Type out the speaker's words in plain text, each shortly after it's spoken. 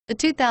The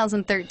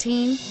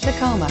 2013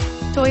 Tacoma.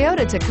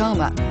 Toyota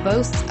Tacoma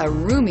boasts a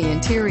roomy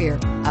interior,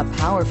 a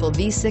powerful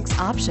V6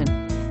 option,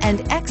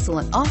 and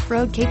excellent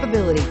off-road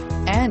capability,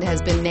 and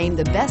has been named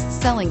the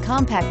best-selling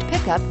compact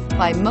pickup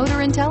by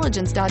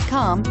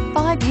MotorIntelligence.com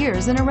 5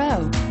 years in a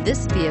row.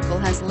 This vehicle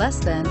has less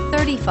than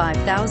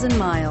 35,000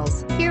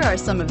 miles. Here are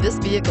some of this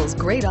vehicle's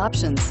great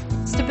options: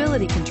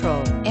 stability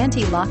control,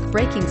 anti-lock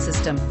braking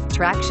system,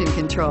 traction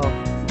control,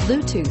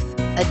 Bluetooth,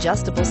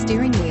 adjustable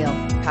steering wheel,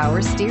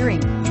 power steering,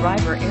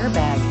 driver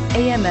airbag,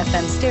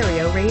 AM/FM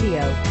stereo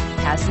radio,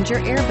 passenger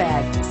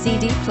airbag,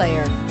 CD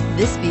player.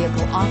 This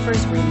vehicle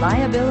offers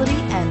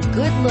reliability and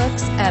good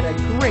looks at a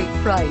great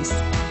price.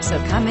 So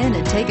come in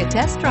and take a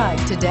test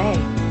drive today.